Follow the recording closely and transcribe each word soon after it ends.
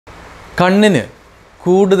കണ്ണിന്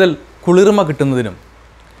കൂടുതൽ കുളിർമ കിട്ടുന്നതിനും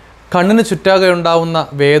കണ്ണിന് ചുറ്റാകെ ഉണ്ടാവുന്ന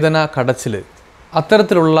വേദന, കടച്ചിൽ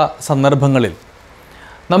അത്തരത്തിലുള്ള സന്ദർഭങ്ങളിൽ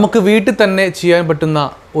നമുക്ക് വീട്ടിൽ തന്നെ ചെയ്യാൻ പറ്റുന്ന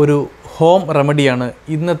ഒരു ഹോം റെമഡിയാണ്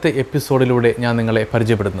ഇന്നത്തെ എപ്പിസോഡിലൂടെ ഞാൻ നിങ്ങളെ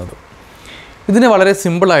പരിചയപ്പെടുത്തുന്നത്. ഇതിന് വളരെ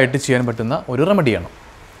സിമ്പിളായിട്ട് ചെയ്യാൻ പറ്റുന്ന ഒരു റെമഡിയാണ്.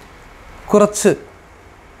 കുറച്ച്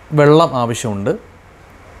വെള്ളം ആവശ്യമുണ്ട്.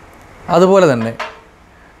 അതുപോലെ തന്നെ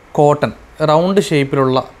കോട്ടൺ, റൗണ്ട്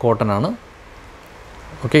ഷേപ്പിലുള്ള കോട്ടനാണ്.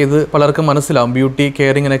 ഓക്കെ, ഇത് പലർക്കും മനസ്സിലാവും. ബ്യൂട്ടി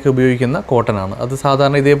കെയറിങ്ങിനൊക്കെ ഉപയോഗിക്കുന്ന കോട്ടനാണ്. അത്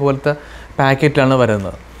സാധാരണ ഇതേപോലത്തെ പാക്കറ്റിലാണ്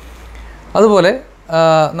വരുന്നത്. അതുപോലെ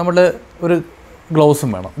നമ്മൾ ഒരു ഗ്ലൗസും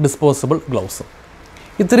വേണം, ഡിസ്പോസിബിൾ ഗ്ലൗസ്.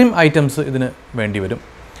 ഇത്രയും ഐറ്റംസ് ഇതിന് വേണ്ടി വരും.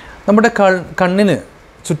 നമ്മുടെ കണ്ണിന്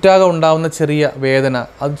ചുറ്റാകെ ഉണ്ടാകുന്ന ചെറിയ വേദന,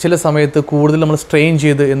 അത് ചില സമയത്ത് കൂടുതൽ നമ്മൾ സ്ട്രെയിൻ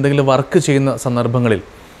ചെയ്ത് എന്തെങ്കിലും വർക്ക് ചെയ്യുന്ന സന്ദർഭങ്ങളിൽ,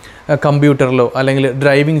 കമ്പ്യൂട്ടറിലോ അല്ലെങ്കിൽ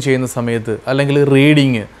ഡ്രൈവിംഗ് ചെയ്യുന്ന സമയത്ത് അല്ലെങ്കിൽ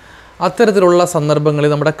റീഡിങ്, അത്തരത്തിലുള്ള സന്ദർഭങ്ങളിൽ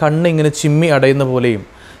നമ്മുടെ കണ്ണ് ഇങ്ങനെ ചിമ്മി അടയുന്ന പോലെയും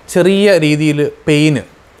ചെറിയ രീതിയിൽ പെയിന്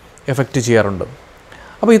എഫക്റ്റ് ചെയ്യാറുണ്ട്.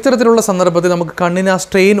 അപ്പോൾ ഇത്തരത്തിലുള്ള സന്ദർഭത്തിൽ നമുക്ക് കണ്ണിന് ആ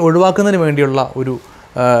സ്ട്രെയിൻ ഒഴിവാക്കുന്നതിന് വേണ്ടിയുള്ള ഒരു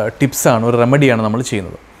ടിപ്സാണ്, ഒരു റെമഡിയാണ് നമ്മൾ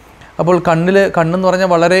ചെയ്യുന്നത്. അപ്പോൾ കണ്ണെന്ന് പറഞ്ഞാൽ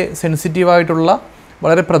വളരെ സെൻസിറ്റീവായിട്ടുള്ള,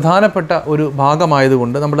 വളരെ പ്രധാനപ്പെട്ട ഒരു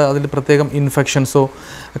ഭാഗമായതുകൊണ്ട് നമ്മൾ അതിൽ പ്രത്യേകം ഇൻഫെക്ഷൻസോ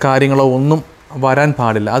കാര്യങ്ങളോ ഒന്നും വരാൻ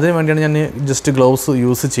പാടില്ല. അതിനു വേണ്ടിയാണ് ഞാൻ ജസ്റ്റ് ഗ്ലൗസ്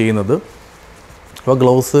യൂസ് ചെയ്യുന്നത്. അപ്പോൾ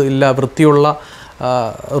ഗ്ലൗസ് ഇല്ല, വൃത്തിയുള്ള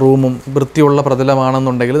റൂമും വൃത്തിയുള്ള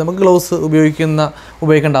പ്രതലമാണെന്നുണ്ടെങ്കിൽ നമുക്ക് ഗ്ലൗസ്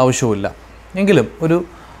ഉപയോഗിക്കേണ്ട ആവശ്യമില്ല. എങ്കിലും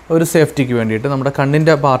ഒരു സേഫ്റ്റിക്ക് വേണ്ടിയിട്ട് നമ്മുടെ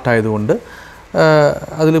കണ്ണിൻ്റെ പാർട്ടായതുകൊണ്ട്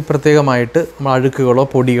അതിൽ പ്രത്യേകമായിട്ട് നമ്മൾ അഴുക്കുകളോ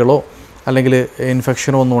പൊടികളോ അല്ലെങ്കിൽ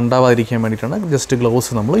ഇൻഫെക്ഷനോ ഒന്നും ഉണ്ടാവാതിരിക്കാൻ വേണ്ടിയിട്ടാണ് ജസ്റ്റ്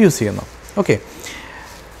ഗ്ലൗസ് നമ്മൾ യൂസ് ചെയ്യുന്നത്. ഓക്കെ,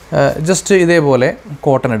 ജസ്റ്റ് ഇതേപോലെ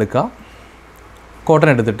കോട്ടൺ എടുക്കുക. കോട്ടൺ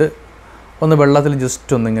എടുത്തിട്ട് ഒന്ന് വെള്ളത്തിൽ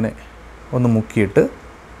ജസ്റ്റ് ഒന്നിങ്ങനെ ഒന്ന് മുക്കിയിട്ട്,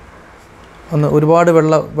 ഒരുപാട്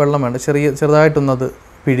വെള്ളം വേണ്ട, ചെറുതായിട്ടൊന്നത്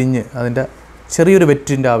പിഴിഞ്ഞ് അതിൻ്റെ ചെറിയൊരു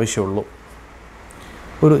വെറ്റിൻ്റെ ആവശ്യമുള്ളൂ.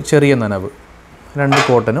 ഒരു ചെറിയ നനവ്, 2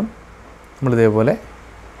 കോട്ടനും നമ്മളിതേപോലെ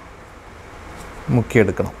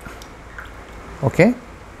മുക്കിയെടുക്കണം. ഓക്കെ,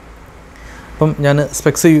 അപ്പം ഞാൻ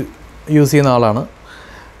സ്പെക്സ് യൂസ് ചെയ്യുന്ന ആളാണ്.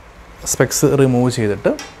 സ്പെക്സ് റിമൂവ്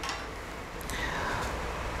ചെയ്തിട്ട്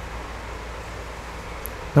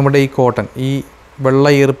നമ്മുടെ ഈ കോട്ടൺ, ഈ വെള്ള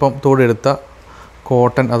ഈർപ്പത്തോടെടുത്ത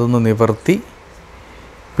കോട്ടൺ അതൊന്ന് നിവർത്തി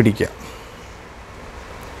പിടിക്കുക.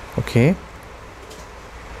 ഓക്കെ,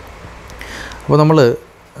 അപ്പോൾ നമ്മൾ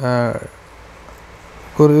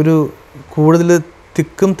ഒരു കൂടുതൽ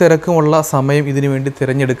തിക്കും തിരക്കുമുള്ള സമയം ഇതിനു വേണ്ടി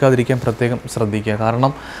തിരഞ്ഞെടുക്കാതിരിക്കാൻ പ്രത്യേകം ശ്രദ്ധിക്കുക.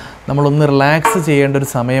 കാരണം നമ്മളൊന്ന് റിലാക്സ് ചെയ്യേണ്ട ഒരു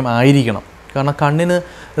സമയം ആയിരിക്കണം. കാരണം കണ്ണിന്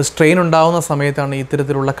സ്ട്രെയിൻ ഉണ്ടാകുന്ന സമയത്താണ്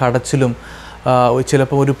ഇത്തരത്തിലുള്ള കടച്ചിലും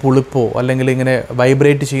ചിലപ്പോൾ ഒരു പുളിപ്പോ അല്ലെങ്കിൽ ഇങ്ങനെ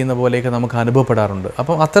വൈബ്രേറ്റ് ചെയ്യുന്ന പോലെയൊക്കെ നമുക്ക് അനുഭവപ്പെടാറുണ്ട്.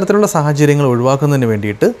 അപ്പം അത്തരത്തിലുള്ള സാഹചര്യങ്ങൾ ഒഴിവാക്കുന്നതിന്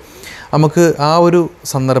വേണ്ടിയിട്ട് നമുക്ക് ആ ഒരു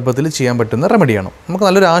സന്ദർഭത്തിൽ ചെയ്യാൻ പറ്റുന്ന റെമഡിയാണ്. നമുക്ക്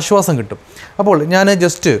നല്ലൊരു ആശ്വാസം കിട്ടും. അപ്പോൾ ഞാൻ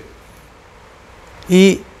ജസ്റ്റ് ഈ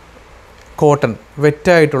കോട്ടൺ,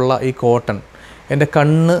 വെറ്റായിട്ടുള്ള ഈ കോട്ടൺ എൻ്റെ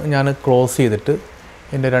കണ്ണ് ഞാൻ ക്ലോസ് ചെയ്തിട്ട്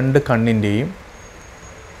എൻ്റെ 2 കണ്ണിൻ്റെയും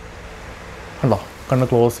ഉണ്ടോ, കണ്ണ്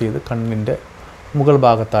ക്ലോസ് ചെയ്ത് കണ്ണിൻ്റെ മുകൾ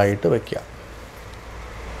ഭാഗത്തായിട്ട് വയ്ക്കുക.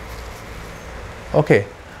 ഓക്കെ,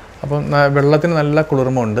 അപ്പം വെള്ളത്തിന് നല്ല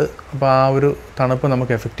കുളിർമയുണ്ട്. അപ്പോൾ ആ ഒരു തണുപ്പ്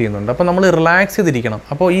നമുക്ക് എഫക്റ്റ് ചെയ്യുന്നുണ്ട്. അപ്പോൾ നമ്മൾ റിലാക്സ് ചെയ്തിരിക്കണം.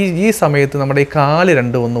 അപ്പോൾ ഈ സമയത്ത് നമ്മുടെ ഈ കാല്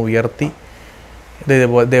 2 ഒന്ന് ഉയർത്തി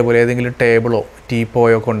ഇതേപോലെ ഏതെങ്കിലും ടേബിളോ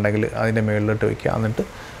ടീപ്പോയോ ഒക്കെ ഉണ്ടെങ്കിൽ അതിൻ്റെ മുകളിലോട്ട് വയ്ക്കുക. എന്നിട്ട്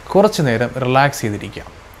കുറച്ച് നേരം റിലാക്സ് ചെയ്തിരിക്കുക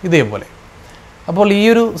ഇതേപോലെ. അപ്പോൾ ഈ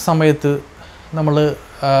ഒരു സമയത്ത്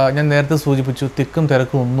ഞാൻ നേരത്തെ സൂചിപ്പിച്ചു, തിക്കും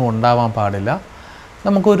തിരക്കും ഒന്നും ഉണ്ടാവാൻ പാടില്ല.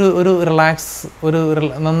 നമുക്കൊരു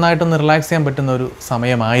നന്നായിട്ടൊന്ന് റിലാക്സ് ചെയ്യാൻ പറ്റുന്ന ഒരു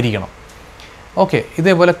സമയമായിരിക്കണം. ഓക്കെ,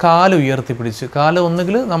 ഇതേപോലെ കാല് ഉയർത്തിപ്പിടിച്ച്, കാല്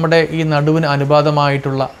ഒന്നുകിൽ നമ്മുടെ ഈ നടുവിന്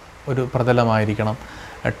അനുപാതമായിട്ടുള്ള ഒരു പ്രതലമായിരിക്കണം.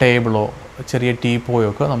 ടേബിളോ ചെറിയ ടീപ്പോയോ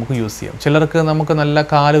ഒക്കെ നമുക്ക് യൂസ് ചെയ്യാം. ചിലർക്ക് നമുക്ക് നല്ല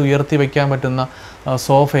കാല് ഉയർത്തി വയ്ക്കാൻ പറ്റുന്ന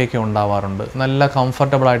സോഫയൊക്കെ ഉണ്ടാവാറുണ്ട്. നല്ല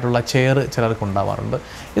കംഫർട്ടബിളായിട്ടുള്ള ചെയർ ചിലർക്ക് ഉണ്ടാവാറുണ്ട്.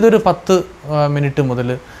 ഇതൊരു 10 മിനിറ്റ് മുതൽ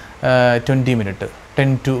 20 മിനിറ്റ്,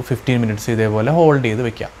 10 to 15 മിനിറ്റ്സ് ഇതേപോലെ ഹോൾഡ് ചെയ്ത്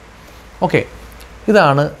വയ്ക്കാം. ഓക്കെ,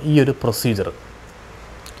 ഇതാണ് ഈ ഒരു പ്രൊസീജിയർ.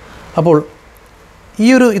 അപ്പോൾ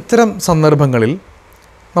ഇത്തരം സന്ദർഭങ്ങളിൽ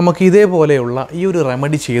നമുക്ക് ഇതേപോലെയുള്ള ഈ ഒരു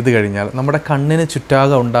റെമഡി ചെയ്ത് കഴിഞ്ഞാൽ നമ്മുടെ കണ്ണിന്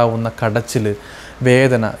ചുറ്റാകെ ഉണ്ടാകുന്ന കടച്ചിൽ,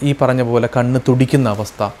 വേദന, ഈ പറഞ്ഞ പോലെ കണ്ണ് തുടിക്കുന്ന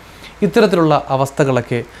അവസ്ഥ, ഇത്തരത്തിലുള്ള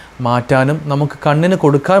അവസ്ഥകളൊക്കെ മാറ്റാനും നമുക്ക് കണ്ണിന്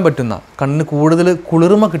കൊടുക്കാൻ പറ്റുന്ന, കണ്ണിന് കൂടുതൽ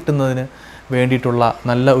കുളിർമ കിട്ടുന്നതിന് വേണ്ടിയിട്ടുള്ള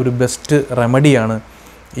നല്ല ഒരു ബെസ്റ്റ് റെമഡിയാണ്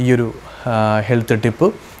ഈ ഒരു ഹെൽത്ത് ടിപ്പ്.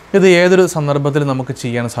 ഇത് ഏതൊരു സന്ദർഭത്തിൽ നമുക്ക്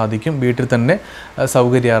ചെയ്യാൻ സാധിക്കും. വീട്ടിൽ തന്നെ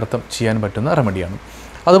സൗകര്യാർത്ഥം ചെയ്യാൻ പറ്റുന്ന റെമഡിയാണ്.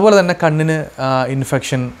 അതുപോലെ തന്നെ കണ്ണിന്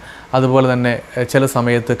ഇൻഫെക്ഷൻ, അതുപോലെ തന്നെ ചില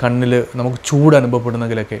സമയത്ത് കണ്ണിൽ നമുക്ക് ചൂട്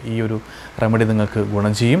അനുഭവപ്പെടുന്നെങ്കിലൊക്കെ ഈ ഒരു റെമഡി നിങ്ങൾക്ക്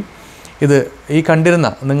ഗുണം ചെയ്യും. ഈ കണ്ടിരുന്ന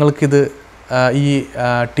നിങ്ങൾക്കിത് ഈ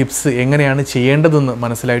ടിപ്സ് എങ്ങനെയാണ് ചെയ്യേണ്ടതെന്ന്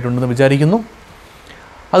മനസ്സിലായിട്ടുണ്ടെന്ന് വിചാരിക്കുന്നു.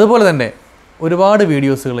 അതുപോലെ തന്നെ ഒരുപാട്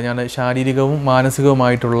വീഡിയോസുകൾ ഞാൻ ശാരീരികവും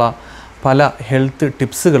മാനസികവുമായിട്ടുള്ള പല ഹെൽത്ത്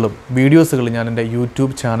ടിപ്സുകളും വീഡിയോസുകളും ഞാൻ എൻ്റെ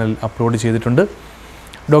യൂട്യൂബ് ചാനലിൽ അപ്ലോഡ് ചെയ്തിട്ടുണ്ട്.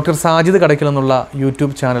 ഡോക്ടർ സാജിദ് കടക്കൽ എന്നുള്ള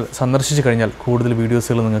യൂട്യൂബ് ചാനൽ സന്ദർശിച്ചു കഴിഞ്ഞാൽ കൂടുതൽ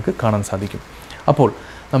വീഡിയോസുകൾ നിങ്ങൾക്ക് കാണാൻ സാധിക്കും. അപ്പോൾ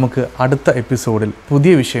നമുക്ക് അടുത്ത എപ്പിസോഡിൽ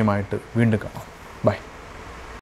പുതിയ വിഷയമായിട്ട് വീണ്ടും കാണാം.